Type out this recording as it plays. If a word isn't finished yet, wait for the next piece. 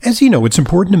As you know, it's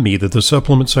important to me that the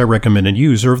supplements I recommend and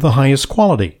use are of the highest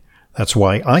quality. That's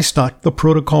why I stock the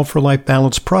Protocol for Life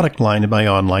Balance product line in my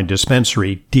online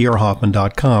dispensary,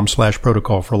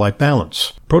 drhoffman.com/Protocol for Life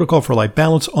Balance. Protocol for Life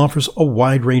Balance offers a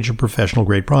wide range of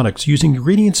professional-grade products using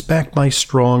ingredients backed by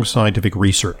strong scientific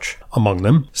research. Among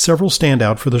them, several stand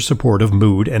out for their support of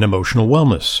mood and emotional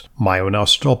wellness: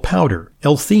 myo-inositol powder,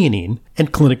 L-theanine,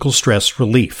 and clinical stress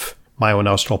relief.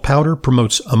 Myo-inositol powder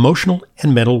promotes emotional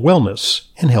and mental wellness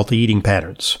and healthy eating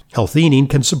patterns. L-theanine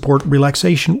can support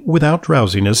relaxation without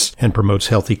drowsiness and promotes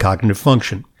healthy cognitive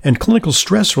function. And clinical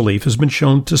stress relief has been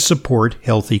shown to support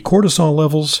healthy cortisol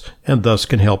levels and thus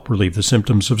can help relieve the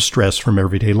symptoms of stress from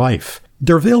everyday life.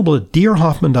 They're available at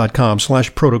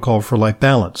drhoffman.com/Protocol for Life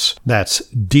Balance. That's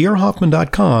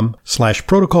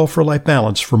drhoffman.com/Protocol for Life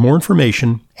Balance for more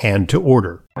information and to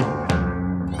order.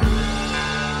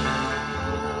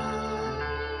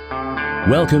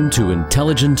 Welcome to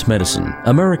Intelligent Medicine,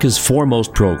 America's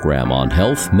foremost program on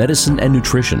health, medicine, and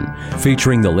nutrition,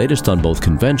 featuring the latest on both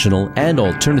conventional and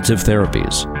alternative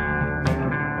therapies.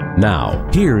 Now,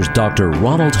 here's Dr.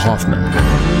 Ronald Hoffman.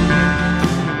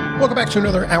 Welcome back to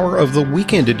another hour of the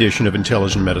weekend edition of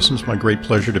Intelligent Medicine. It's my great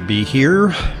pleasure to be here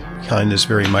behind this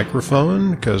very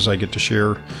microphone because I get to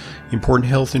share important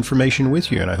health information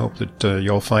with you, and I hope that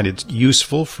you all find it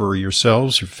useful for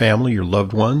yourselves, your family, your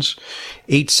loved ones.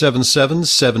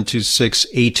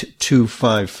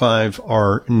 877-726-8255,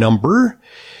 our number.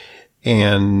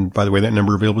 And by the way, that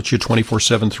number available to you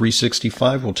 24/7,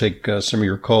 365. We'll take some of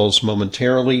your calls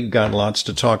momentarily. We've got lots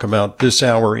to talk about this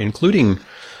hour, including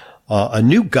a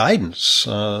new guidance.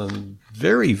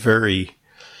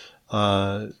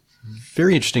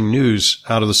 Very interesting news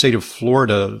out of the state of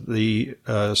Florida. The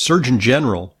Surgeon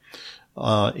General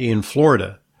in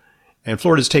Florida, and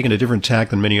Florida's taken a different tack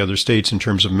than many other states in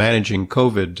terms of managing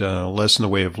COVID, less in the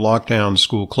way of lockdowns,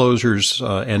 school closures,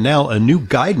 and now a new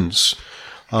guidance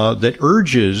that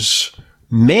urges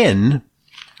men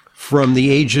from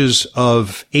the ages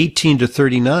of 18 to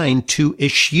 39 to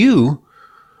eschew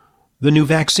the new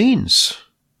vaccines.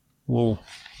 We'll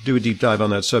do a deep dive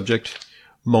on that subject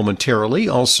momentarily.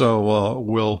 Also,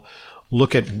 we'll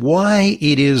look at why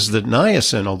it is that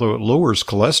niacin, although it lowers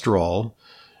cholesterol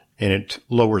and it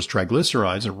lowers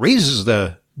triglycerides, it raises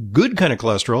the good kind of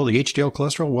cholesterol, the HDL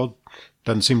cholesterol, well,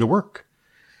 doesn't seem to work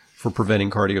for preventing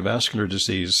cardiovascular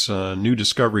disease. New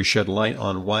discovery shed light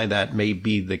on why that may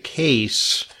be the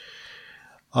case.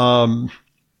 Before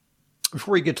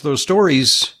we get to those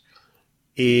stories,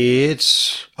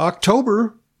 it's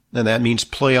October, and that means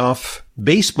playoff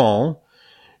baseball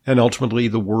and ultimately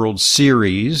the World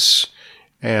Series.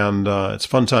 And it's a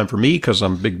fun time for me because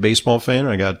I'm a big baseball fan.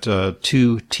 I got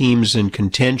two teams in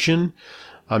contention.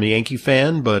 I'm a Yankee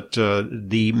fan, but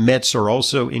the Mets are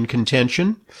also in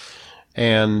contention.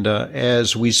 And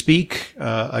as we speak,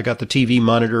 I got the TV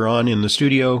monitor on in the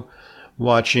studio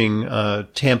watching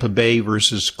Tampa Bay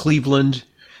versus Cleveland.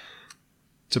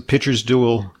 It's a pitcher's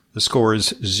duel. The score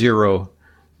is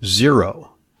 0-0.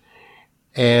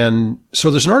 And so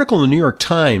there's an article in the New York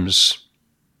Times.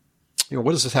 You know,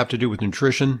 what does this have to do with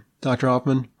nutrition, Dr.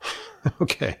 Hoffman?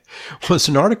 Okay. Well, it's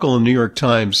an article in the New York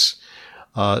Times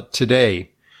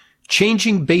today.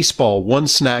 Changing baseball one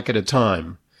snack at a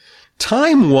time.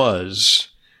 Time was,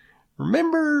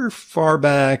 remember far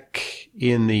back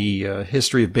in the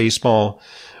history of baseball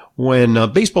when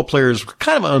baseball players were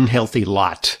kind of an unhealthy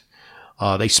lot.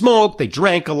 They smoked, they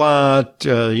drank a lot.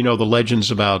 You know, the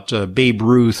legends about Babe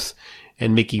Ruth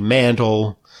and Mickey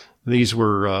Mantle. These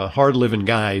were hard-living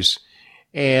guys.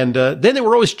 And then they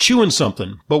were always chewing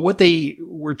something. But what they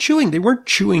were chewing, they weren't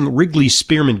chewing Wrigley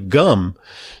Spearmint gum.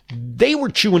 They were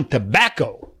chewing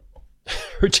tobacco,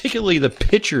 particularly the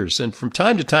pitchers. And from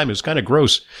time to time, it was kind of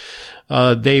gross.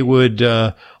 They would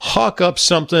hawk up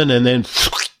something and then,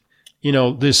 you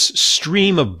know, this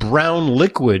stream of brown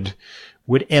liquid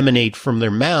would emanate from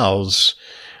their mouths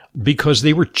because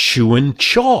they were chewing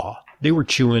chaw. They were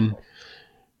chewing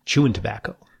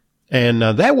tobacco. And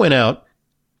that went out,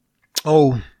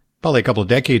 probably a couple of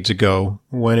decades ago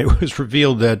when it was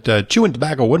revealed that chewing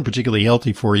tobacco wasn't particularly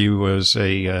healthy for you. It was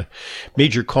a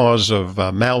major cause of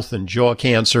mouth and jaw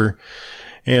cancer.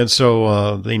 And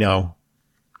so they now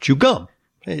chew gum.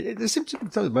 It seems to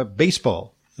be something about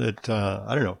baseball that,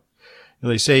 I don't know.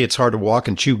 They say it's hard to walk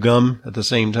and chew gum at the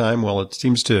same time. Well, it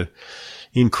seems to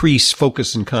increase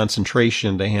focus and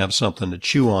concentration to have something to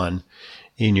chew on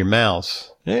in your mouth.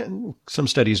 And some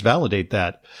studies validate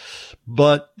that.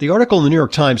 But the article in the New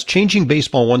York Times, Changing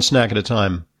Baseball One Snack at a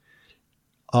Time,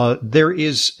 there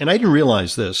is, and I didn't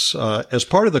realize this, as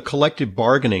part of the collective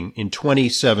bargaining in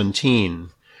 2017,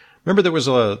 remember there was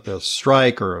a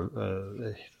strike or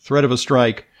a threat of a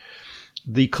strike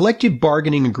The collective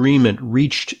bargaining agreement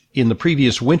reached in the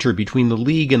previous winter between the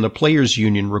league and the players'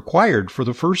 union required for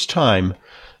the first time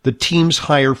the teams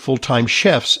hire full-time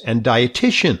chefs and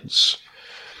dietitians.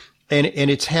 And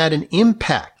it's had an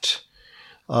impact.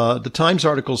 The Times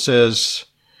article says,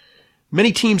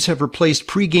 many teams have replaced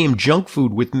pregame junk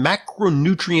food with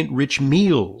macronutrient-rich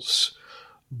meals,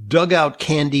 dugout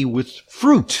candy with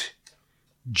fruit,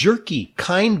 jerky,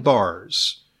 Kind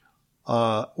bars,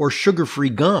 or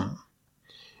sugar-free gum,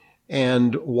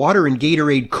 and water and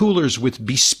Gatorade coolers with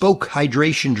bespoke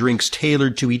hydration drinks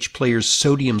tailored to each player's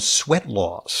sodium sweat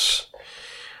loss.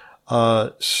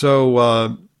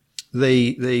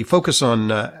 They focus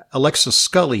on Alexa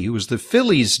Scully, who was the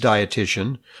Phillies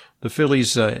dietitian, the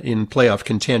Phillies in playoff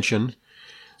contention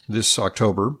this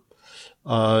October.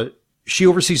 She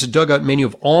oversees a dugout menu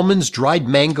of almonds, dried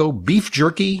mango, beef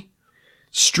jerky,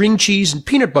 string cheese, and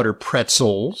peanut butter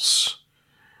pretzels.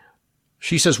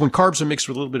 She says when carbs are mixed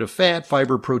with a little bit of fat,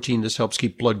 fiber, protein, this helps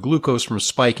keep blood glucose from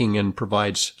spiking and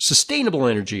provides sustainable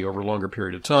energy over a longer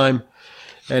period of time.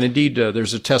 And indeed,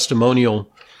 there's a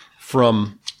testimonial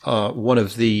from one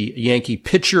of the Yankee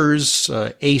pitchers,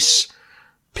 ace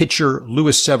pitcher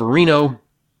Luis Severino,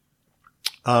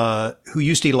 who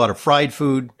used to eat a lot of fried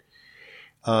food.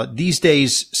 These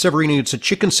days, Severino eats a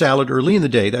chicken salad early in the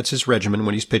day. That's his regimen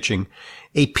when he's pitching.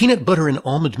 A peanut butter and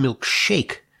almond milk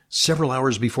shake several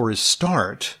hours before his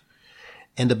start,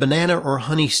 and a banana or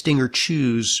honey stinger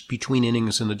chews between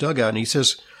innings in the dugout. And he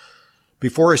says,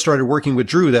 before I started working with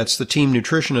Drew, that's the team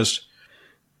nutritionist,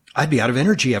 I'd be out of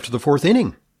energy after the fourth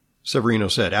inning, Severino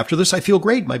said. After this, I feel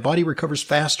great. My body recovers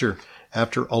faster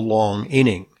after a long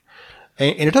inning.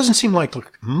 And it doesn't seem like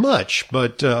much,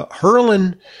 but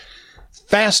hurling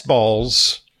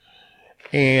fastballs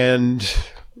and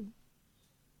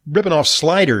ripping off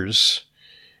sliders,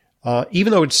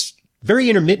 even though it's very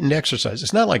intermittent exercise.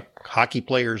 It's not like hockey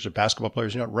players or basketball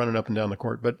players. You're not running up and down the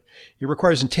court, but it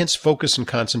requires intense focus and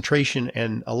concentration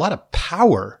and a lot of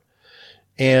power.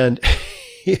 And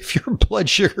if your blood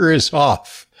sugar is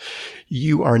off,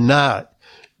 you are not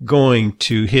going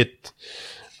to hit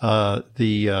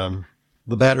the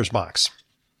batter's box.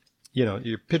 You know,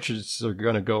 your pitches are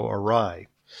going to go awry.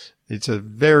 It's a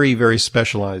very, very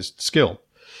specialized skill.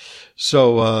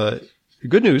 So, the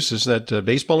good news is that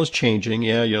baseball is changing.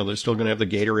 Yeah, you know, they're still going to have the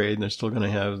Gatorade, and they're still going to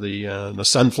have the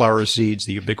sunflower seeds,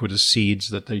 the ubiquitous seeds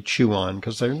that they chew on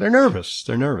because they're nervous.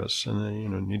 They're nervous, and they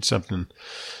need some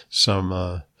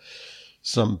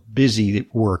busy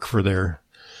work for their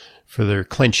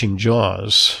clenching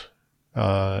jaws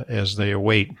as they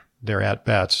await their at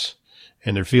bats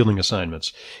and their fielding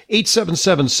assignments.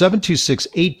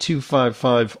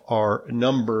 877-726-8255 our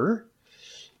number,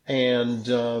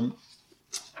 and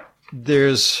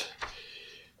there's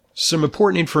some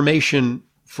important information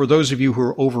for those of you who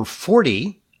are over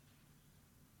 40.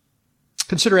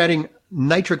 Consider adding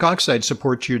nitric oxide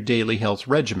support to your daily health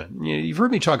regimen. You've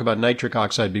heard me talk about nitric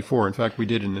oxide before. In fact, we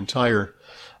did an entire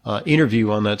interview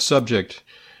on that subject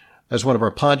as one of our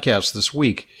podcasts this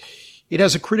week. It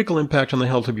has a critical impact on the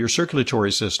health of your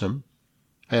circulatory system,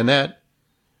 and that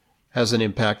has an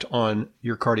impact on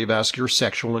your cardiovascular,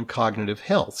 sexual, and cognitive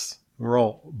health. We're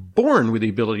all born with the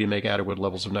ability to make adequate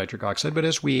levels of nitric oxide, but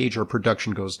as we age, our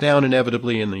production goes down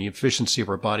inevitably, and the efficiency of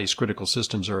our body's critical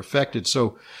systems are affected.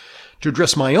 So to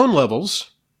address my own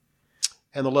levels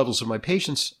and the levels of my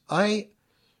patients, I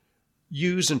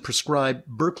use and prescribe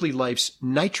Berkeley Life's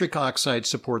nitric oxide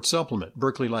support supplement.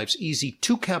 Berkeley Life's easy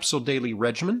 2-capsule daily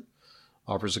regimen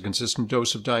offers a consistent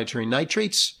dose of dietary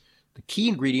nitrates, the key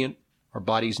ingredient our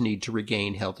bodies need to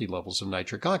regain healthy levels of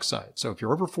nitric oxide. So if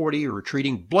you're over 40 or are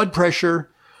treating blood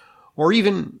pressure or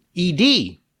even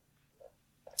ED,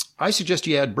 I suggest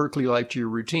you add Berkeley Life to your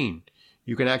routine.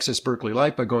 You can access Berkeley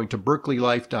Life by going to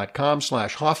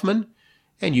berkeleylife.com/Hoffman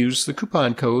and use the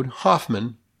coupon code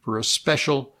Hoffman for a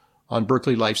special on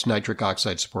Berkeley Life's nitric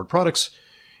oxide support products,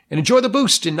 and enjoy the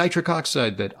boost in nitric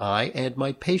oxide that I and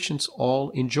my patients all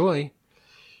enjoy.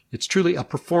 It's truly a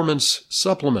performance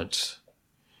supplement.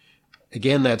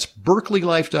 Again, that's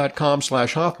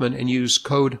berkeleylife.com/Hoffman and use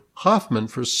code Hoffman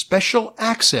for special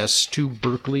access to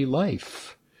Berkeley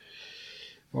Life.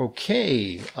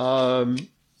 Okay.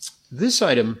 This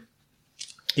item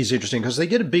is interesting because they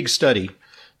did a big study.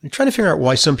 They're trying to figure out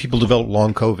why some people develop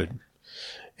long COVID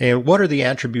and what are the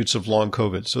attributes of long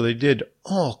COVID. So they did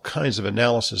all kinds of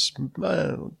analysis,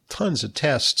 tons of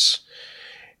tests.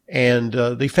 And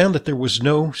they found that there was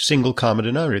no single common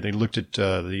denominator. They looked at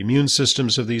the immune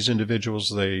systems of these individuals.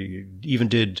 They even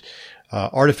did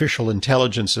artificial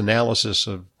intelligence analysis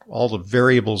of all the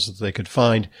variables that they could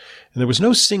find. And there was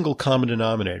no single common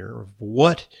denominator of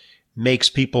what makes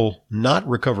people not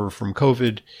recover from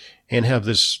COVID and have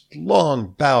this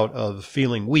long bout of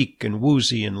feeling weak and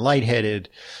woozy and lightheaded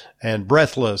and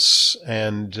breathless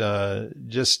and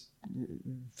just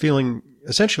feeling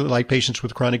essentially like patients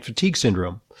with chronic fatigue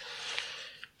syndrome.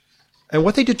 And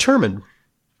what they determined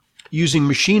using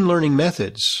machine learning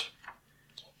methods,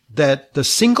 that the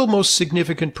single most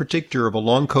significant predictor of a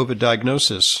long COVID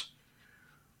diagnosis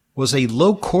was a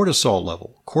low cortisol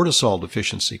level, cortisol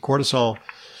deficiency. Cortisol,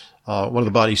 one of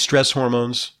the body's stress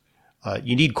hormones.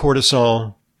 You need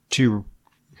cortisol to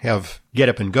have get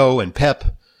up and go and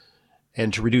pep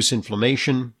and to reduce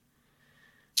inflammation.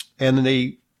 And then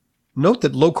they note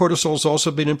that low cortisol has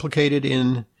also been implicated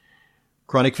in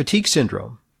chronic fatigue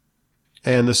syndrome.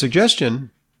 And the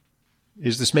suggestion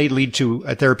is this may lead to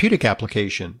a therapeutic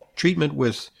application, treatment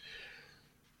with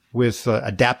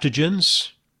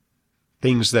adaptogens,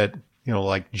 things that,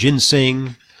 like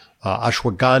ginseng,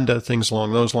 ashwagandha, things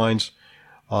along those lines,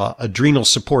 adrenal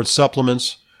support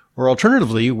supplements, or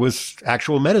alternatively with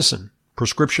actual medicine,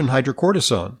 prescription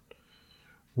hydrocortisone,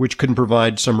 which can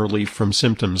provide some relief from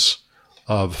symptoms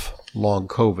of long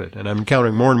COVID. And I'm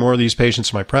encountering more and more of these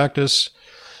patients in my practice,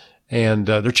 and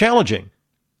they're challenging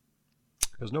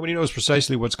because nobody knows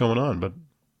precisely what's going on. But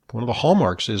one of the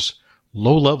hallmarks is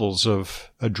low levels of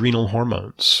adrenal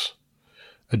hormones,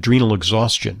 adrenal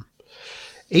exhaustion.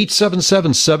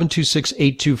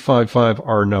 877-726-8255,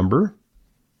 our number.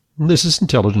 This is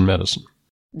Intelligent Medicine.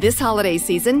 This holiday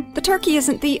season, the turkey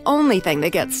isn't the only thing that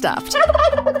gets stuffed.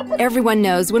 Everyone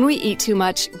knows when we eat too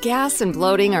much, gas and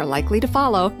bloating are likely to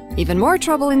follow. Even more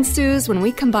trouble ensues when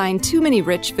we combine too many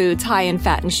rich foods high in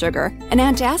fat and sugar. An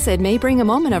antacid may bring a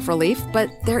moment of relief, but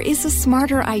there is a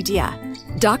smarter idea.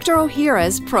 Dr.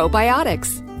 Ohhira's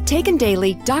Probiotics. Taken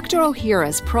daily, Dr.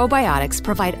 Ohhira's probiotics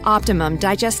provide optimum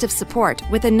digestive support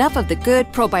with enough of the good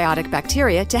probiotic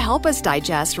bacteria to help us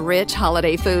digest rich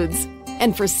holiday foods.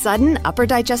 And for sudden upper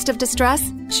digestive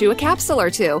distress, chew a capsule or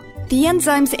two. The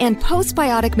enzymes and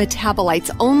postbiotic metabolites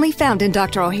only found in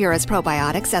Dr. Ohhira's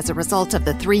probiotics as a result of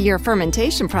the 3-year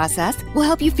fermentation process will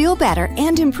help you feel better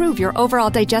and improve your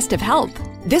overall digestive health.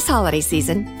 This holiday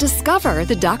season, discover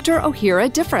the Dr.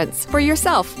 Ohhira difference for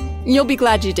yourself. You'll be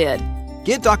glad you did.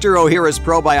 Get Dr. Ohhira's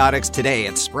probiotics today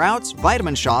at Sprouts,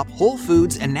 Vitamin Shop, Whole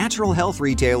Foods, and natural health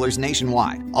retailers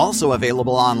nationwide. Also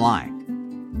available online.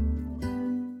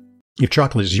 If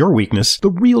chocolate is your weakness, the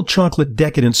real chocolate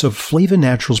decadence of Flava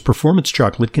Naturals Performance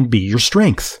Chocolate can be your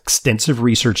strength. Extensive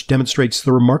research demonstrates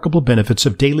the remarkable benefits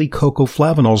of daily cocoa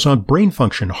flavanols on brain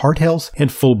function, heart health,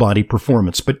 and full body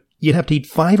performance, but you'd have to eat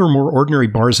 5 or more ordinary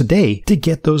bars a day to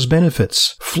get those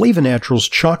benefits. Flava Naturals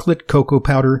chocolate, cocoa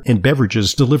powder, and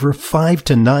beverages deliver 5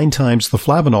 to 9 times the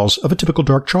flavanols of a typical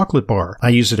dark chocolate bar. I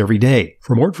use it every day.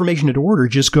 For more information and to order,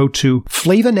 just go to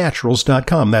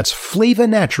FlavaNaturals.com. That's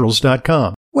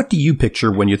FlavaNaturals.com. What do you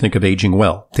picture when you think of aging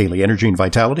well? Daily energy and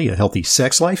vitality, a healthy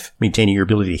sex life, maintaining your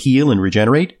ability to heal and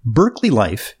regenerate? Berkeley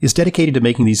Life is dedicated to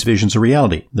making these visions a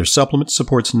reality. Their supplement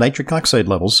supports nitric oxide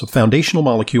levels, a foundational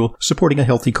molecule supporting a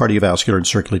healthy cardiovascular and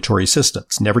circulatory system.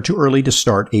 It's never too early to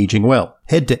start aging well.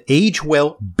 Head to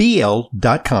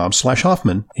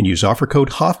agewellbl.com/Hoffman and use offer code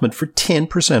Hoffman for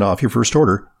 10% off your first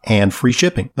order and free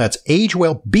shipping. That's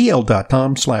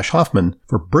agewellbl.com/Hoffman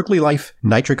for Berkeley Life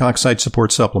nitric oxide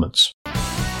support supplements.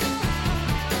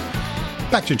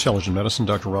 Back to Intelligent Medicine,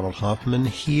 Dr. Ronald Hoffman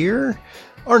here.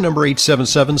 Our number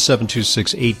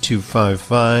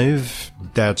 877-726-8255.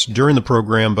 That's during the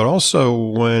program, but also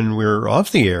when we're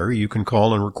off the air, you can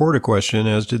call and record a question,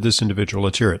 as did this individual.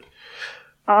 Let's hear it.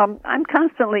 I'm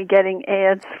constantly getting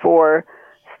ads for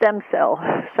stem cell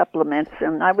supplements,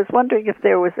 and I was wondering if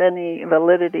there was any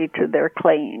validity to their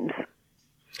claims.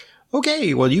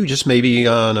 Okay, well, you just may be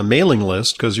on a mailing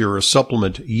list because you're a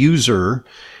supplement user,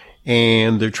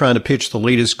 and they're trying to pitch the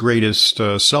latest, greatest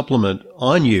supplement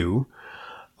on you.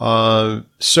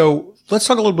 So let's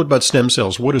talk a little bit about stem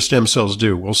cells. What do stem cells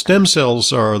do? Well, stem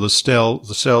cells are the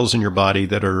cells in your body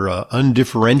that are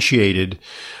undifferentiated.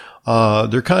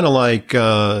 They're kind of like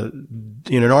in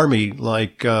an army,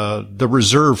 like the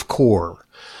reserve corps.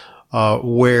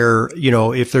 Where,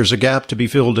 if there's a gap to be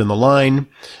filled in the line,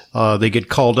 they get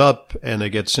called up and they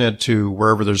get sent to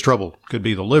wherever there's trouble. Could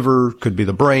be the liver, could be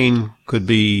the brain, could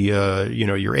be,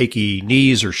 your achy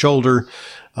knees or shoulder.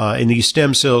 And these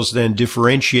stem cells then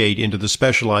differentiate into the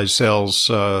specialized cells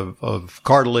of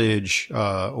cartilage,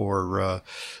 or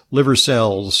liver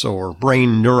cells or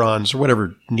brain neurons or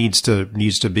whatever needs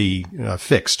to be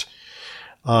fixed.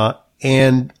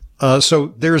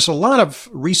 So there's a lot of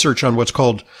research on what's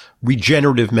called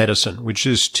regenerative medicine, which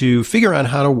is to figure out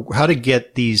how to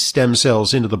get these stem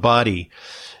cells into the body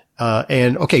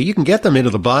And okay, you can get them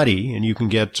into the body, and you can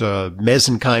get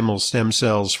mesenchymal stem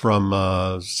cells from,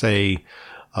 say,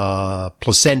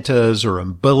 placentas or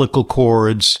umbilical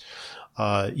cords.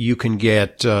 You can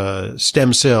get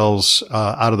stem cells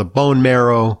out of the bone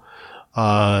marrow.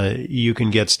 You can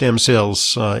get stem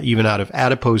cells even out of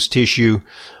adipose tissue,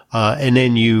 and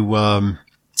then you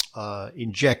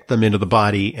inject them into the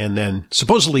body, and then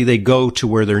supposedly they go to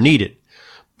where they're needed.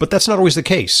 But that's not always the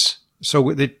case.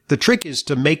 So the trick is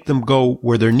to make them go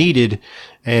where they're needed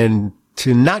and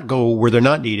to not go where they're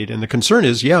not needed. And the concern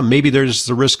is, maybe there's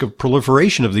the risk of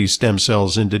proliferation of these stem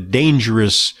cells into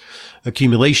dangerous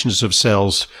accumulations of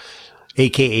cells,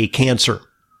 aka cancer.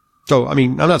 So, I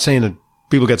mean, I'm not saying that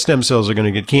people get stem cells are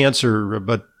going to get cancer,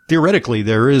 but theoretically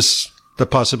there is the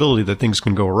possibility that things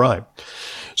can go awry.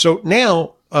 So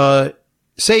now,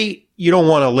 say you don't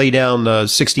want to lay down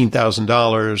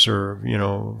 $16,000 or,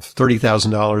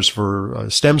 $30,000 for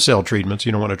stem cell treatments.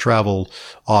 You don't want to travel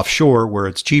offshore where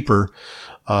it's cheaper,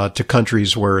 to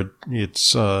countries where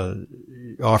it's,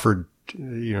 offered,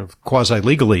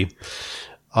 quasi-legally,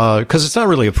 cause it's not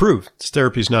really approved. This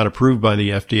therapy is not approved by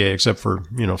the FDA except for,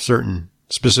 certain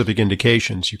specific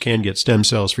indications. You can get stem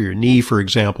cells for your knee, for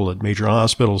example, at major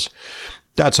hospitals.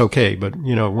 That's okay. But,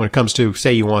 when it comes to,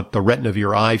 say, you want the retina of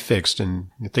your eye fixed and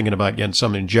you're thinking about getting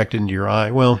something injected into your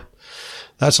eye, well,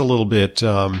 that's a little bit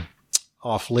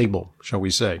off label, shall we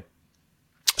say.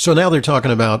 So now they're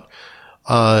talking about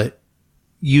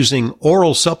using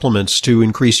oral supplements to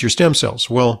increase your stem cells.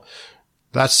 Well,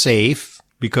 that's safe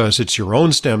because it's your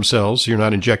own stem cells. You're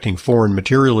not injecting foreign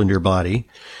material into your body.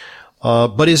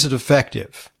 But is it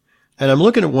effective? And I'm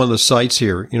looking at one of the sites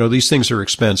here. These things are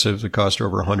expensive. They cost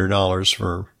over $100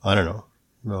 for, I don't know,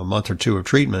 a month or two of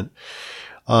treatment.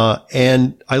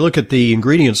 And I look at the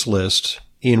ingredients list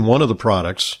in one of the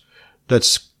products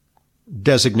that's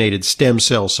designated stem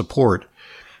cell support.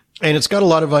 And it's got a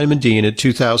lot of vitamin D in it,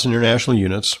 2,000 international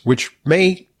units, which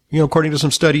may, according to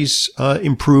some studies,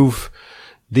 improve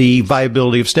the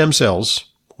viability of stem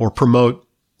cells or promote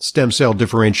stem cell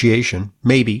differentiation,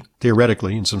 maybe,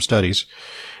 theoretically, in some studies.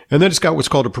 And then it's got what's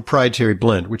called a proprietary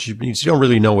blend, which means you don't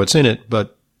really know what's in it,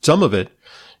 but some of it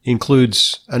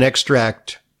includes an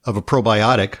extract of a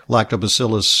probiotic,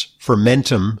 Lactobacillus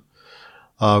fermentum,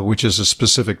 which is a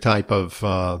specific type of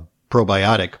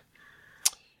probiotic.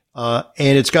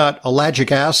 And it's got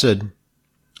ellagic acid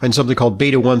and something called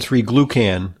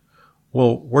beta-1,3-glucan.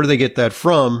 Well, where do they get that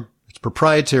from? It's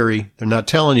proprietary. They're not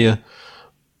telling you.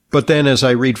 But then as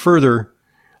I read further,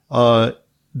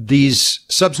 these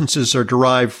substances are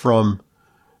derived from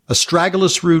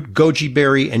astragalus root, goji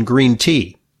berry, and green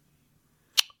tea.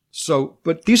 So,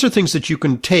 but these are things that you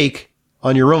can take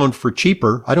on your own for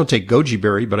cheaper. I don't take goji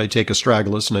berry, but I take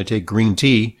astragalus and I take green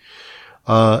tea,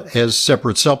 as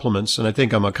separate supplements. And I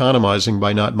think I'm economizing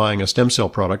by not buying a stem cell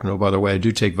product. And oh, by the way, I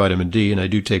do take vitamin D and I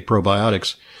do take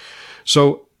probiotics.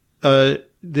 So,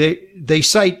 they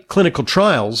cite clinical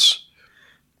trials.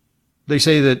 They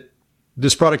say that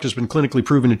this product has been clinically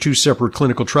proven in 2 separate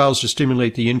clinical trials to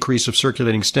stimulate the increase of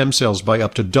circulating stem cells by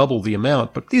up to double the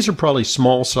amount. But these are probably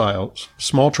small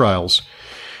trials.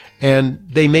 And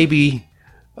they may be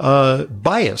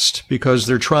biased because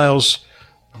they're trials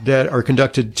that are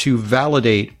conducted to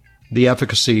validate the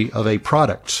efficacy of a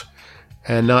product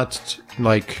and not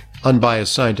like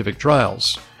unbiased scientific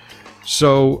trials.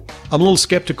 So I'm a little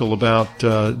skeptical about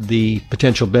the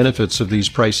potential benefits of these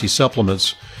pricey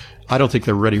supplements. I don't think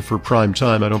they're ready for prime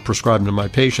time. I don't prescribe them to my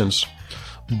patients.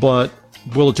 But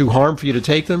will it do harm for you to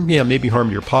take them? Yeah, maybe harm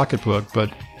to your pocketbook, but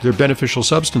they're beneficial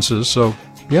substances. So,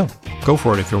 yeah, go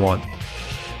for it if you want.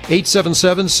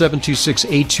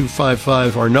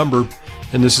 877-726-8255, our number,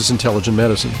 and this is Intelligent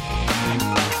Medicine.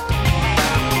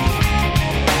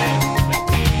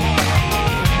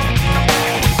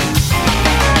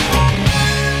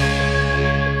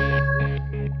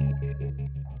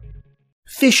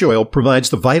 Fish oil provides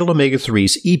the vital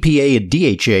omega-3s, EPA and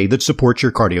DHA that support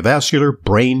your cardiovascular,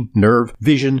 brain, nerve,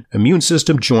 vision, immune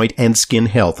system, joint, and skin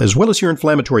health, as well as your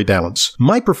inflammatory balance.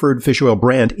 My preferred fish oil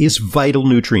brand is Vital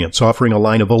Nutrients, offering a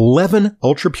line of 11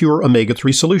 ultra-pure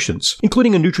omega-3 solutions,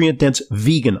 including a nutrient-dense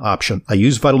vegan option. I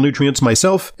use Vital Nutrients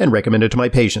myself and recommend it to my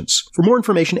patients. For more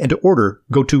information and to order,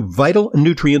 go to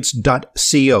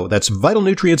vitalnutrients.co. That's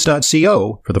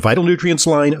vitalnutrients.co for the Vital Nutrients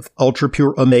line of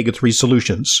ultra-pure omega-3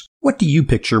 solutions. What do you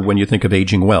picture when you think of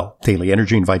aging well? Daily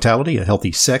energy and vitality, a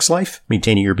healthy sex life,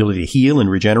 maintaining your ability to heal and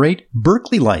regenerate?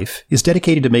 Berkeley Life is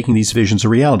dedicated to making these visions a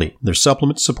reality. Their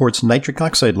supplement supports nitric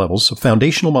oxide levels, a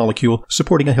foundational molecule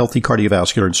supporting a healthy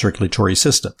cardiovascular and circulatory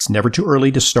system. It's never too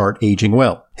early to start aging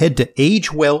well. Head to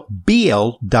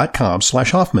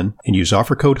agewellbl.com/Hoffman and use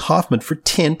offer code Hoffman for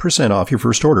 10% off your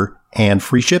first order and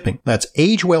free shipping. That's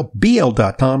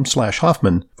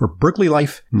agewellbl.com/Hoffman for Berkeley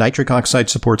Life Nitric Oxide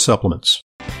Support Supplements.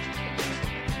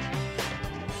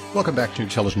 Welcome back to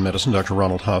Intelligent Medicine. Dr.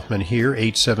 Ronald Hoffman here,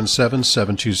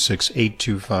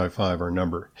 877-726-8255, our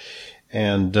number.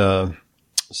 And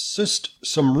just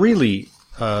some really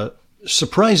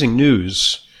surprising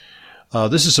news.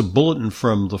 This is a bulletin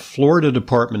from the Florida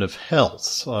Department of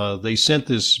Health. They sent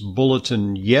this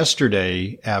bulletin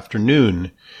yesterday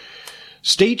afternoon.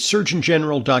 State Surgeon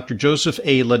General Dr. Joseph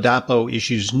A. Ladapo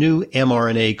issues new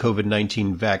mRNA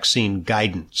COVID-19 vaccine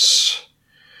guidance.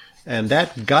 And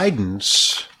that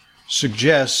guidance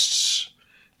suggests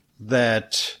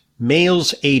that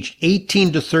males aged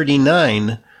 18 to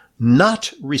 39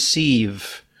 not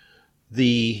receive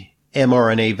the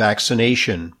mRNA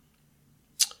vaccination,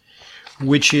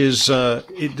 which is,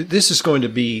 this is going to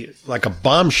be like a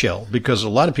bombshell, because a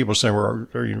lot of people are saying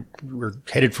we're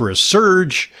headed for a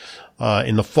surge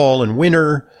in the fall and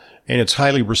winter, and it's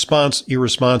highly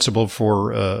irresponsible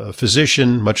for a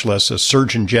physician, much less a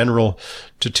surgeon general,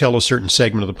 to tell a certain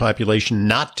segment of the population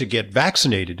not to get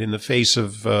vaccinated in the face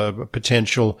of a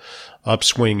potential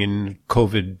upswing in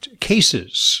COVID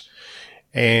cases.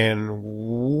 And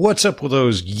what's up with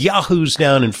those yahoos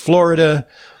down in Florida?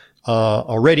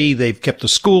 Already they've kept the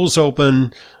schools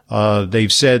open.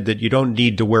 They've said that you don't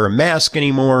need to wear a mask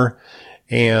anymore.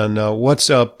 And what's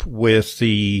up with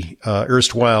the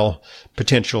erstwhile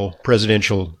potential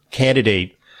presidential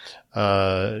candidate,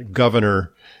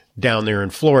 governor down there in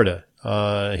Florida?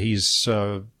 He's,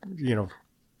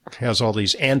 has all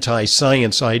these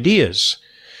anti-science ideas.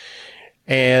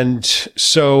 And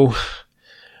so,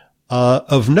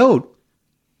 of note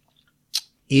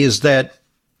is that,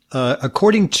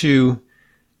 according to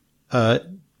a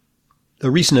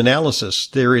recent analysis,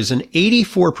 there is an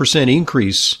 84%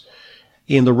 increase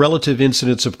in the relative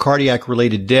incidence of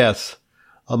cardiac-related death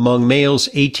among males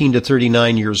 18 to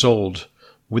 39 years old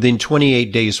within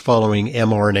 28 days following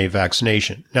mRNA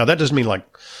vaccination. Now, that doesn't mean like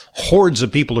hordes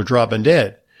of people are dropping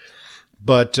dead,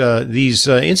 but these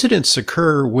incidents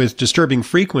occur with disturbing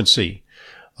frequency.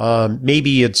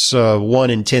 Maybe it's 1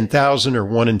 in 10,000 or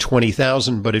 1 in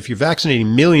 20,000, but if you're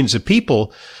vaccinating millions of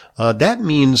people, that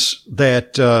means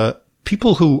that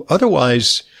people who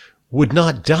otherwise would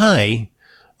not die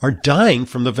are dying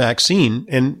from the vaccine,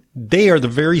 and they are the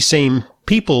very same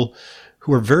people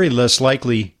who are very less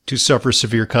likely to suffer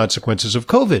severe consequences of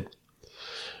COVID.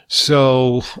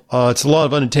 So it's a lot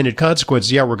of unintended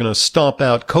consequences. Yeah, we're going to stomp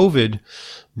out COVID,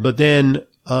 but then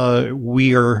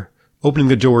we are opening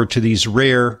the door to these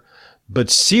rare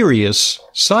but serious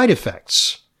side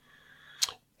effects.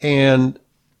 And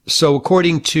so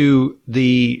according to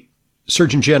the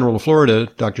Surgeon General of Florida,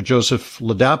 Dr. Joseph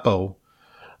Ladapo,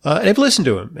 and I've listened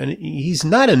to him, and he's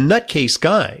not a nutcase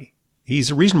guy. He's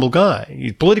a reasonable guy.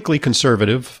 He's politically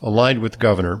conservative, aligned with the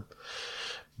governor,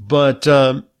 but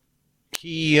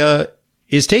he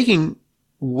is taking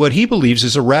what he believes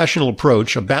is a rational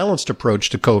approach, a balanced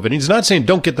approach to COVID. And he's not saying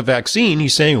don't get the vaccine.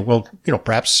 He's saying, well,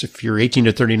 perhaps if you're 18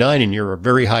 to 39 and you're a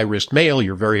very high-risk male,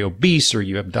 you're very obese, or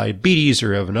you have diabetes, or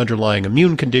you have an underlying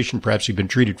immune condition, perhaps you've been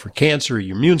treated for cancer,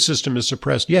 your immune system is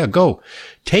suppressed, yeah, go.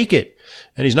 Take it.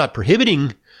 And he's not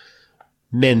prohibiting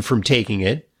men from taking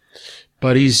it,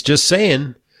 but he's just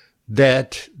saying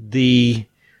that the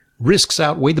risks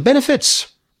outweigh the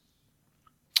benefits.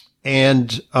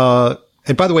 And by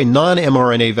the way,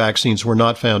 non-mRNA vaccines were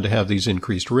not found to have these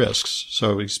increased risks.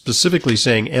 So he's specifically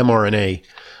saying mRNA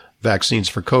vaccines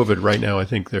for COVID. Right now, I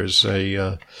think there's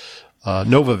a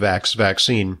Novavax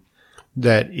vaccine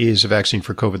that is a vaccine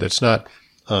for COVID that's not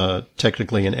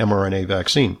technically an mRNA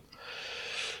vaccine,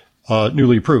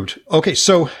 newly approved. Okay,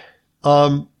 so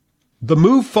the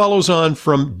move follows on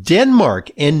from Denmark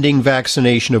ending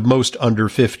vaccination of most under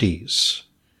 50s.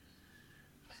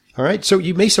 All right. So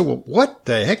you may say, well, what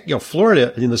the heck?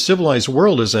 Florida in the civilized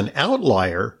world is an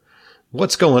outlier.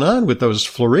 What's going on with those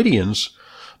Floridians?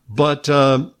 But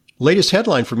latest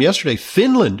headline from yesterday,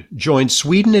 Finland joined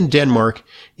Sweden and Denmark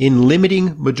in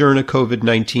limiting Moderna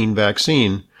COVID-19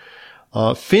 vaccine.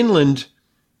 Finland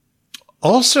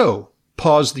also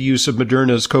paused the use of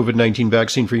Moderna's COVID-19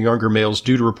 vaccine for younger males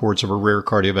due to reports of a rare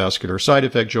cardiovascular side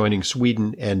effect, joining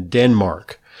Sweden and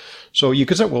Denmark. So you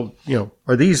could say, well,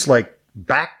 are these like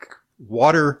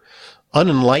backwater,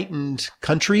 unenlightened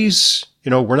countries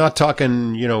we're not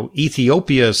talking,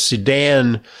 Ethiopia,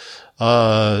 Sudan,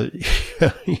 parts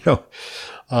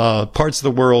of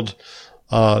the world,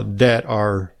 that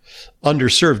are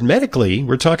underserved medically.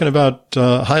 We're talking about,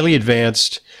 highly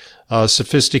advanced,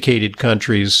 sophisticated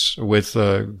countries with,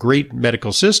 great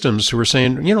medical systems who are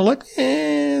saying,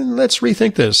 let's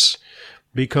rethink this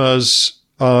because,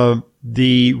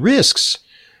 the risks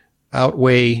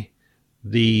outweigh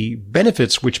the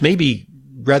benefits, which may be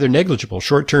rather negligible,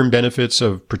 short-term benefits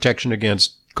of protection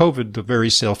against COVID, the very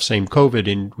self-same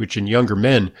COVID, which in younger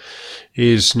men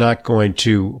is not going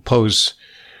to pose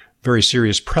very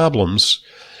serious problems.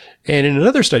 And in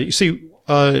another study,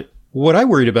 what I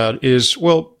worried about is,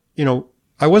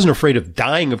 I wasn't afraid of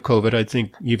dying of COVID. I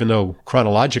think even though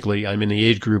chronologically I'm in the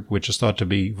age group which is thought to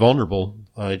be vulnerable,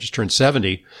 I just turned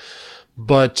 70.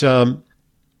 But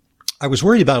I was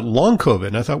worried about long COVID,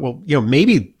 and I thought,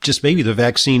 maybe the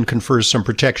vaccine confers some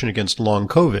protection against long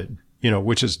COVID,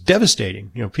 which is devastating.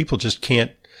 People just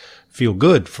can't feel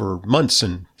good for months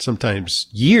and sometimes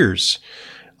years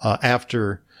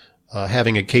after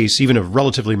having a case even of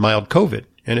relatively mild COVID.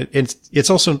 And it's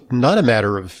also not a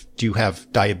matter of do you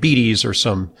have diabetes or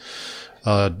some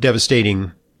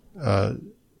devastating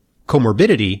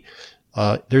comorbidity.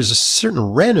 There's a certain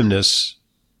randomness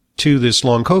to this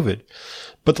long COVID.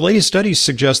 But the latest studies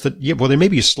suggest that, there may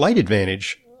be a slight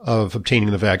advantage of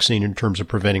obtaining the vaccine in terms of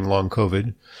preventing long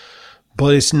COVID,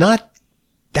 but it's not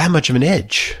that much of an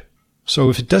edge.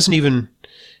 So if it doesn't even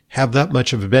have that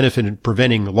much of a benefit in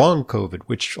preventing long COVID,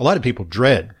 which a lot of people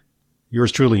dread,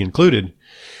 yours truly included,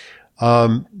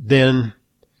 then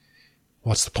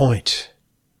what's the point?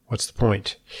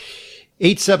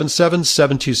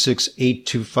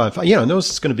 877-726-8255. I know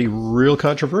this is going to be real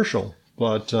controversial,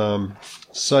 but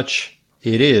such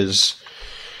it is.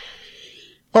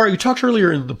 All right, we talked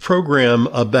earlier in the program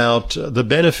about the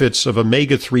benefits of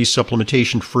omega-3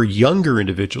 supplementation for younger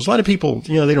individuals. A lot of people,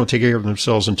 they don't take care of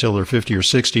themselves until they're 50 or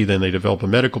 60. Then they develop a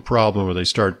medical problem or they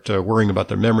start worrying about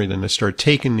their memory. Then they start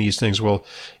taking these things. Well,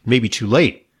 maybe too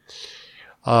late.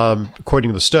 According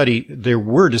to the study, there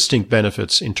were distinct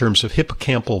benefits in terms of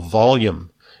hippocampal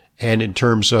volume and in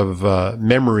terms of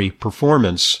memory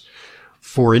performance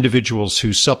for individuals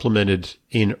who supplemented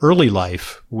in early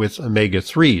life with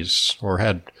omega-3s or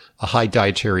had a high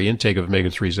dietary intake of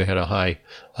omega-3s. They had a high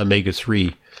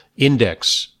omega-3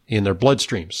 index in their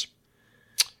bloodstreams.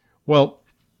 Well,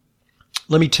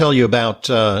 let me tell you about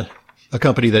a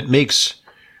company that makes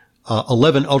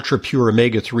 11 ultra-pure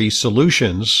omega-3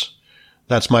 solutions.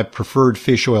 That's my preferred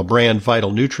fish oil brand,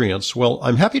 Vital Nutrients. Well,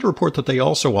 I'm happy to report that they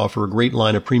also offer a great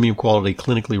line of premium quality,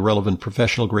 clinically relevant,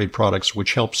 professional grade products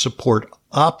which help support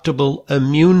optimal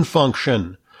immune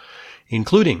function,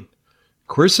 including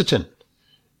quercetin,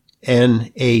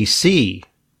 NAC,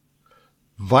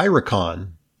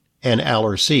 Viricon, and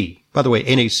Aller-C. By the way,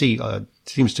 NAC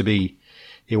seems to be,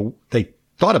 they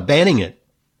thought of banning it,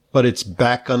 but it's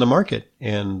back on the market,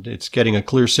 and it's getting a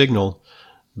clear signal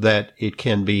that it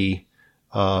can be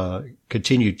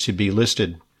continue to be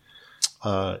listed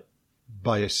by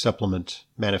supplement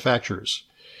manufacturers.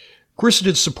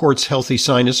 Quercetin supports healthy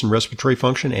sinus and respiratory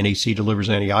function. NAC delivers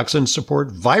antioxidant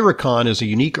support. Viricon is a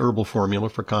unique herbal formula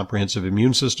for comprehensive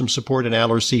immune system support, and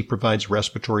Aller-C provides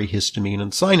respiratory, histamine,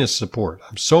 and sinus support.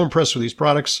 I'm so impressed with these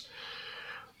products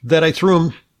that I threw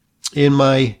them in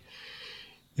my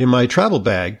travel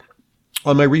bag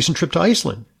on my recent trip to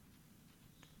Iceland.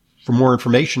 For more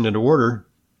information and to order,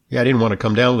 I didn't want to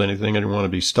come down with anything. I didn't want to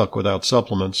be stuck without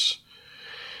supplements.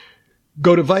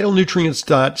 Go to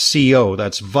vitalnutrients.co.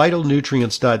 That's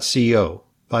vitalnutrients.co.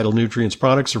 Vital Nutrients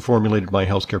products are formulated by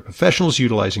healthcare professionals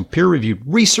utilizing peer-reviewed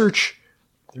research.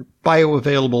 They're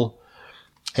bioavailable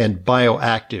and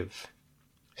bioactive.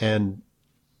 And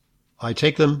I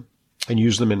take them and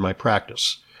use them in my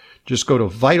practice. Just go to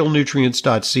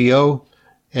vitalnutrients.co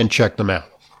and check them out.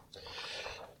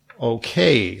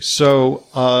 Okay, so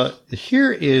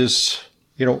here is,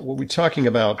 what we're talking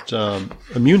about,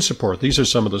 immune support. These are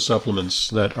some of the supplements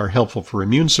that are helpful for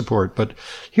immune support, but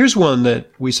here's one that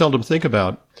we seldom think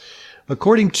about.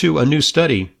 According to a new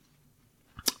study,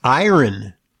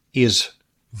 iron is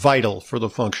vital for the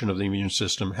function of the immune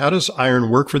system. How does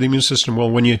iron work for the immune system? Well,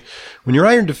 when you're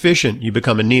iron deficient, you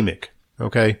become anemic,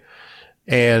 okay?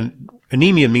 And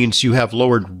anemia means you have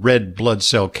lowered red blood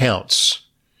cell counts.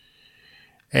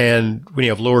 And when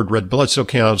you have lowered red blood cell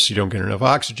counts, you don't get enough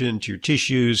oxygen to your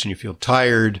tissues and you feel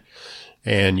tired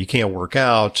and you can't work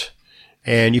out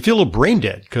and you feel a little brain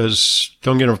dead because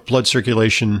don't get enough blood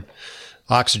circulation,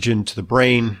 oxygen to the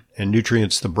brain and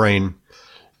nutrients to the brain,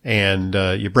 and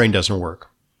your brain doesn't work.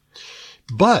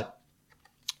 But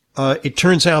it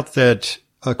turns out that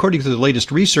according to the latest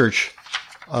research,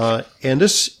 And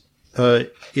this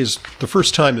is the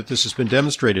first time that this has been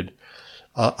demonstrated.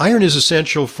 Iron is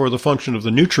essential for the function of the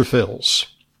neutrophils.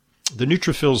 The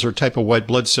neutrophils are a type of white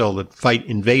blood cell that fight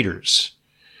invaders.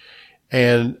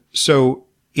 And so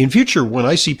in future, when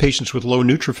I see patients with low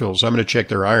neutrophils, I'm going to check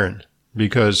their iron,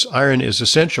 because iron is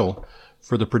essential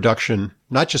for the production,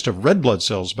 not just of red blood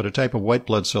cells, but a type of white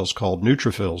blood cells called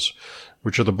neutrophils,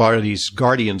 which are the body's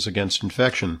guardians against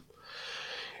infection.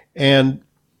 And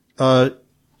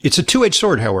it's a two-edged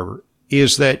sword, however,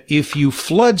 is that if you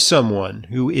flood someone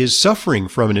who is suffering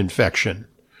from an infection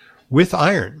with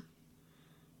iron,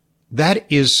 that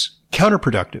is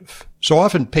counterproductive. So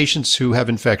often patients who have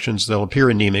infections, they'll appear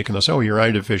anemic and they'll say, oh, you're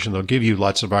iron deficient. They'll give you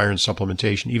lots of iron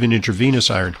supplementation, even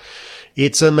intravenous iron.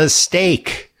 It's a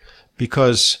mistake,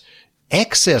 because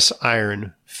excess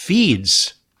iron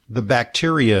feeds the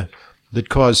bacteria that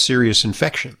cause serious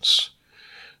infections.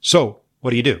 So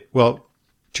what do? Well,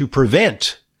 to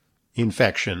prevent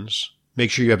infections,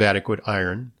 make sure you have adequate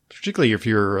iron, particularly if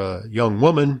you're a young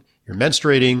woman, you're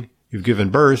menstruating, you've given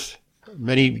birth.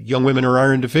 Many young women are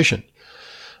iron deficient,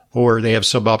 or they have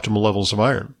suboptimal levels of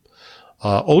iron.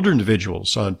 Older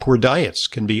individuals on poor diets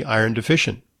can be iron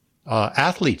deficient.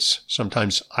 Athletes,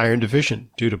 sometimes iron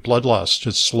deficient due to blood loss,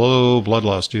 just slow blood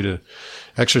loss due to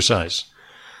exercise.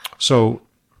 So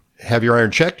have your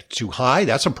iron checked. Too high,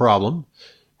 that's a problem.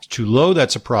 Too low,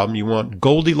 that's a problem. You want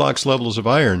Goldilocks levels of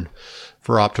iron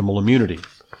for optimal immunity.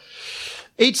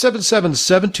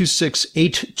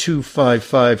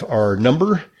 877-726-8255, our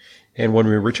number. And when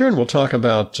we return, we'll talk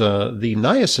about the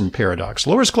niacin paradox.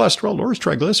 Lowers cholesterol, lowers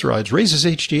triglycerides, raises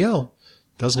HDL.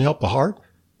 Doesn't help the heart.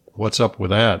 What's up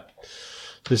with that?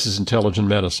 This is Intelligent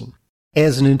Medicine.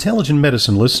 As an Intelligent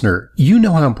Medicine listener, you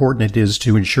know how important it is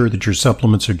to ensure that your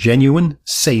supplements are genuine,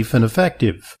 safe, and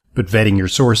effective. But vetting your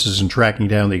sources and tracking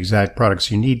down the exact products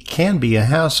you need can be a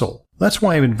hassle. That's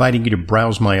why I'm inviting you to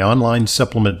browse my online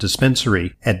supplement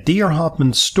dispensary at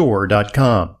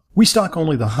drhoffmanstore.com. We stock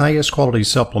only the highest quality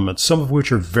supplements, some of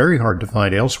which are very hard to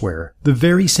find elsewhere. The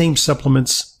very same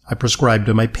supplements I prescribe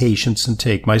to my patients and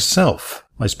take myself.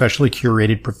 My specially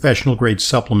curated professional-grade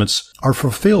supplements are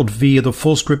fulfilled via the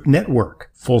FullScript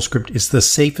network. FullScript is the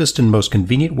safest and most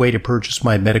convenient way to purchase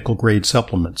my medical-grade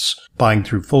supplements. Buying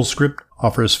through FullScript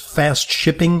offers fast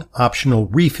shipping, optional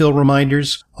refill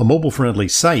reminders, a mobile-friendly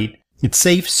site. It's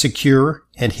safe, secure,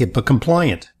 and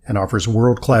HIPAA-compliant, and offers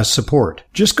world-class support.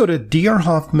 Just go to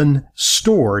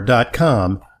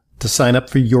drhoffmanstore.com to sign up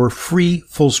for your free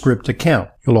FullScript account.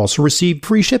 You'll also receive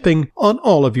free shipping on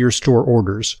all of your store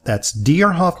orders. That's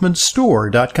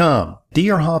drhoffmanstore.com.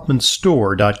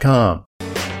 drhoffmanstore.com.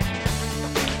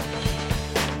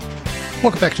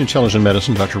 Welcome back to Intelligent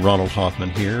Medicine. Dr. Ronald Hoffman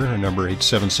here. Our number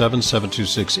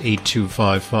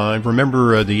 877-726-8255.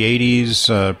 Remember the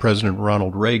 80s, President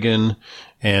Ronald Reagan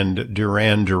and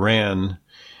Duran Duran.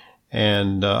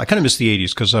 And I kind of miss the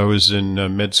 80s because I was in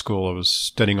med school. I was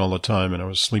studying all the time and I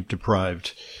was sleep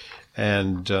deprived.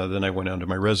 And then I went on to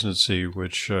my residency,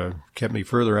 which kept me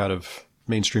further out of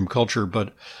mainstream culture.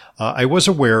 But I was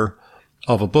aware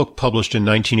of a book published in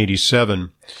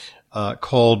 1987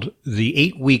 called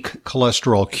The 8-Week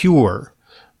Cholesterol Cure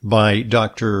by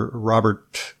Dr.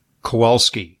 Robert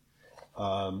Kowalski.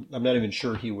 I'm not even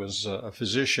sure he was a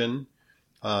physician.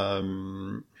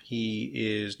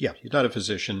 He's not a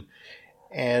physician.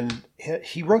 And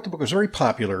he wrote the book. It was very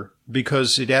popular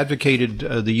because it advocated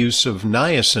the use of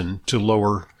niacin to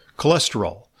lower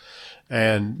cholesterol.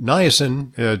 And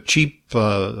niacin, a cheap,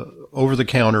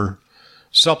 over-the-counter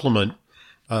supplement,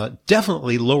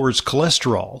 definitely lowers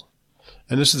cholesterol.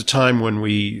 And this is the time when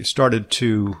we started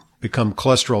to become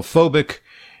cholesterol phobic,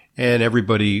 and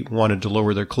everybody wanted to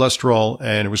lower their cholesterol.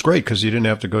 And it was great because you didn't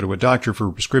have to go to a doctor for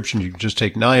a prescription. You could just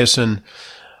take niacin.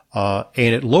 And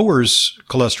it lowers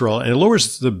cholesterol, and it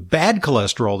lowers the bad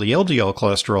cholesterol, the LDL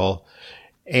cholesterol,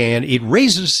 and it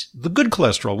raises the good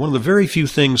cholesterol, one of the very few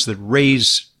things that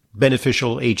raise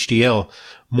beneficial HDL.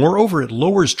 Moreover, it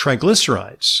lowers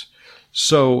triglycerides.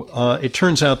 So it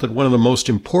turns out that one of the most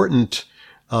important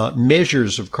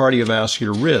measures of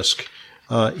cardiovascular risk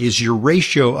is your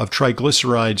ratio of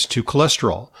triglycerides to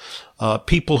cholesterol.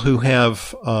 People who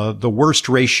have the worst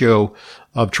ratio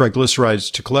of triglycerides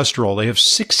to cholesterol, they have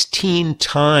 16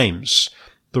 times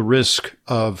the risk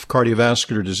of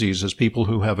cardiovascular disease as people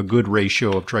who have a good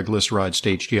ratio of triglycerides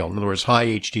to HDL. In other words, high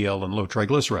HDL and low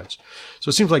triglycerides. So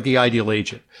it seems like the ideal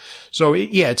agent. So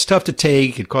it's tough to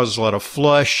take. It causes a lot of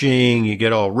flushing. You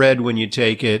get all red when you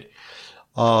take it.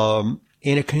 And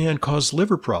it can cause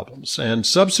liver problems. And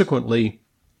subsequently,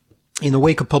 in the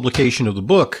wake of publication of the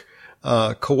book,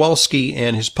 Kowalski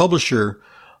and his publisher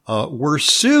were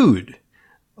sued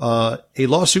a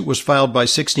lawsuit was filed by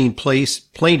 16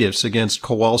 plaintiffs against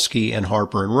Kowalski and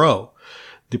Harper and Rowe.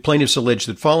 The plaintiffs alleged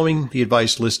that following the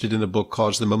advice listed in the book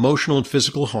caused them emotional and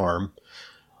physical harm,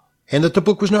 and that the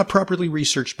book was not properly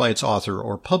researched by its author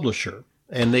or publisher.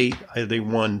 And they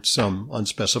won some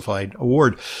unspecified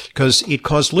award because it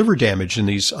caused liver damage in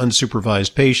these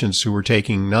unsupervised patients who were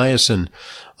taking niacin.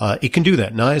 It can do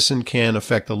that. Niacin can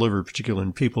affect the liver, particularly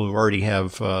in people who already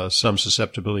have some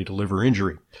susceptibility to liver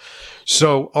injury.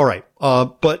 So, all right.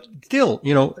 But still,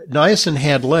 niacin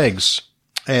had legs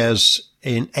as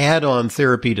an add-on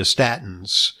therapy to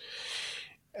statins,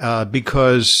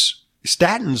 because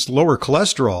statins lower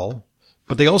cholesterol,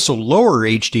 but they also lower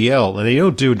HDL, and they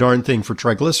don't do a darn thing for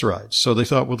triglycerides. So they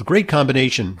thought, well, the great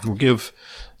combination, we'll give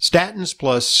statins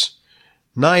plus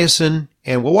niacin,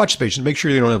 and we'll watch the patients, make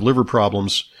sure they don't have liver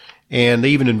problems. And they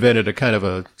even invented a kind of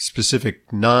a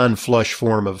specific non-flush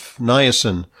form of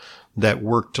niacin that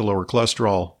worked to lower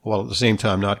cholesterol while at the same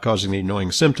time not causing the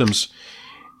annoying symptoms.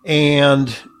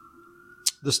 And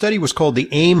the study was called the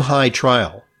AIM-HIGH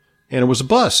trial, and it was a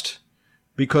bust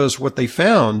because what they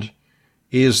found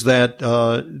is that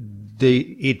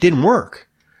it didn't work,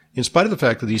 in spite of the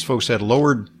fact that these folks had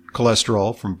lowered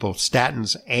cholesterol from both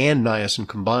statins and niacin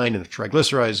combined, and the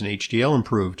triglycerides and HDL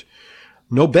improved.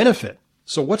 No benefit.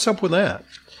 So what's up with that?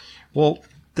 Well,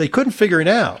 they couldn't figure it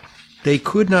out. They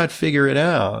could not figure it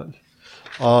out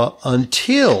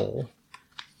until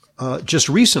just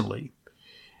recently.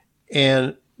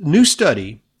 And new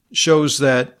study shows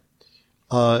that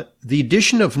the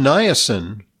addition of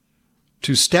niacin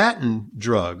to statin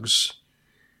drugs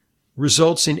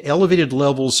results in elevated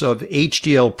levels of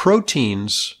HDL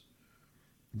proteins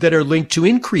that are linked to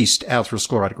increased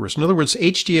atherosclerotic risk. In other words,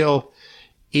 HDL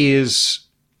is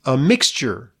a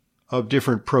mixture of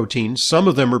different proteins. Some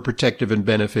of them are protective and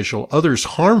beneficial, others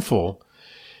harmful.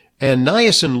 And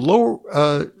niacin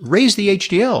raised the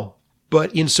HDL,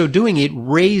 but in so doing, it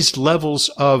raised levels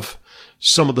of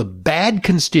some of the bad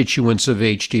constituents of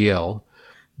HDL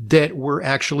that were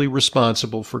actually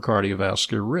responsible for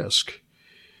cardiovascular risk.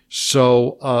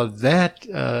 So that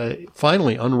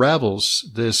finally unravels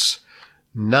this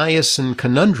niacin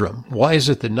conundrum. Why is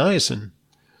it that niacin,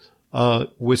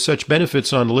 with such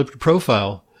benefits on the lipid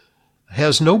profile,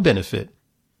 has no benefit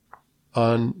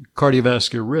on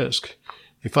cardiovascular risk?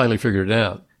 They finally figured it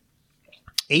out.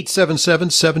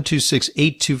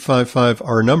 877-726-8255,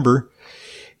 our number.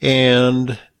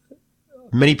 And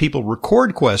many people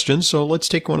record questions, so let's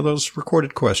take one of those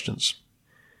recorded questions.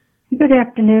 Good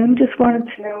afternoon. Just wanted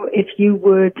to know if you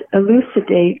would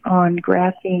elucidate on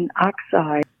graphene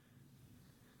oxide.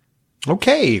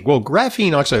 Okay, well,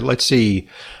 graphene oxide, let's see.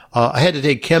 I had to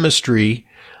take chemistry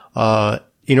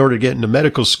in order to get into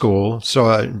medical school,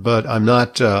 but I'm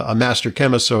not a master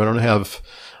chemist, so I don't have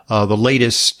the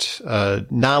latest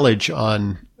knowledge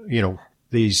on,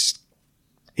 these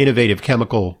innovative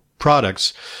chemical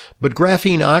products. But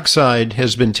graphene oxide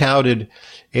has been touted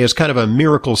as kind of a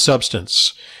miracle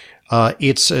substance.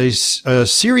 It's a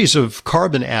series of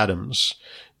carbon atoms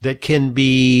that can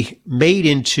be made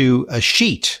into a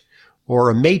sheet or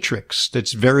a matrix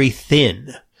that's very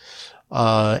thin.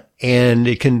 And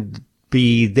it can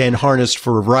be then harnessed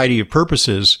for a variety of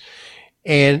purposes.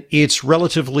 And it's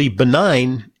relatively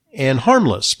benign and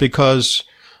harmless, because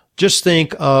just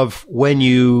think of when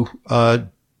you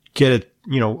get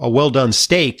a well-done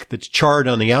steak that's charred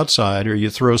on the outside, or you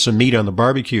throw some meat on the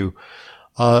barbecue.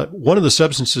 One of the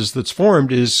substances that's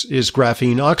formed is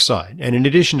graphene oxide. And in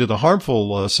addition to the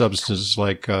harmful substances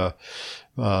like polycyclic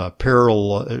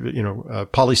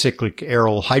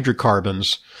aryl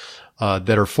hydrocarbons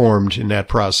that are formed in that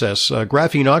process,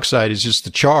 graphene oxide is just the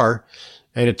char,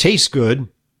 and it tastes good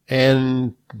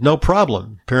and no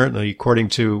problem, apparently, according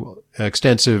to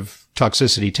extensive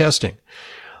toxicity testing.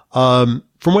 From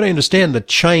what I understand, the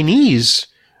Chinese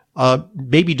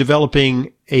may be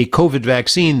developing a COVID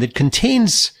vaccine that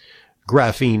contains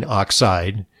graphene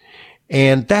oxide.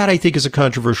 And that, I think, is a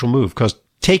controversial move, because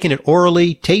taking it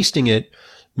orally, tasting it,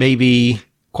 may be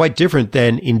quite different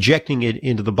than injecting it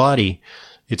into the body.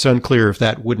 It's unclear if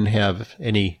that wouldn't have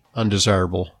any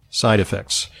undesirable side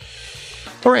effects.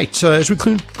 All right, as we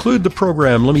conclude the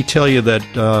program, let me tell you that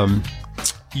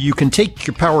you can take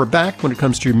your power back when it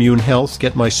comes to your immune health.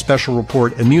 Get my special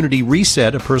report, Immunity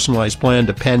Reset, a personalized plan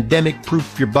to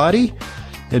pandemic-proof your body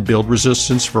and build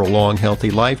resistance for a long,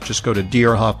 healthy life. Just go to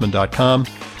drhoffman.com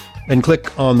and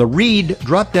click on the Read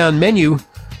drop-down menu,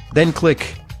 then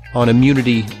click on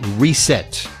Immunity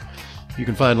Reset. You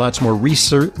can find lots more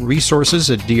resources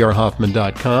at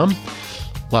drhoffman.com.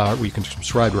 You can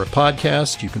subscribe to our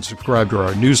podcast. You can subscribe to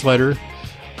our newsletter.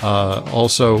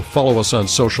 Also, follow us on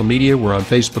social media. We're on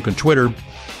Facebook and Twitter.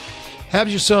 Have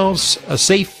yourselves a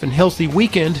safe and healthy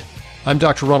weekend. I'm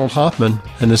Dr. Ronald Hoffman,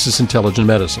 and this is Intelligent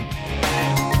Medicine.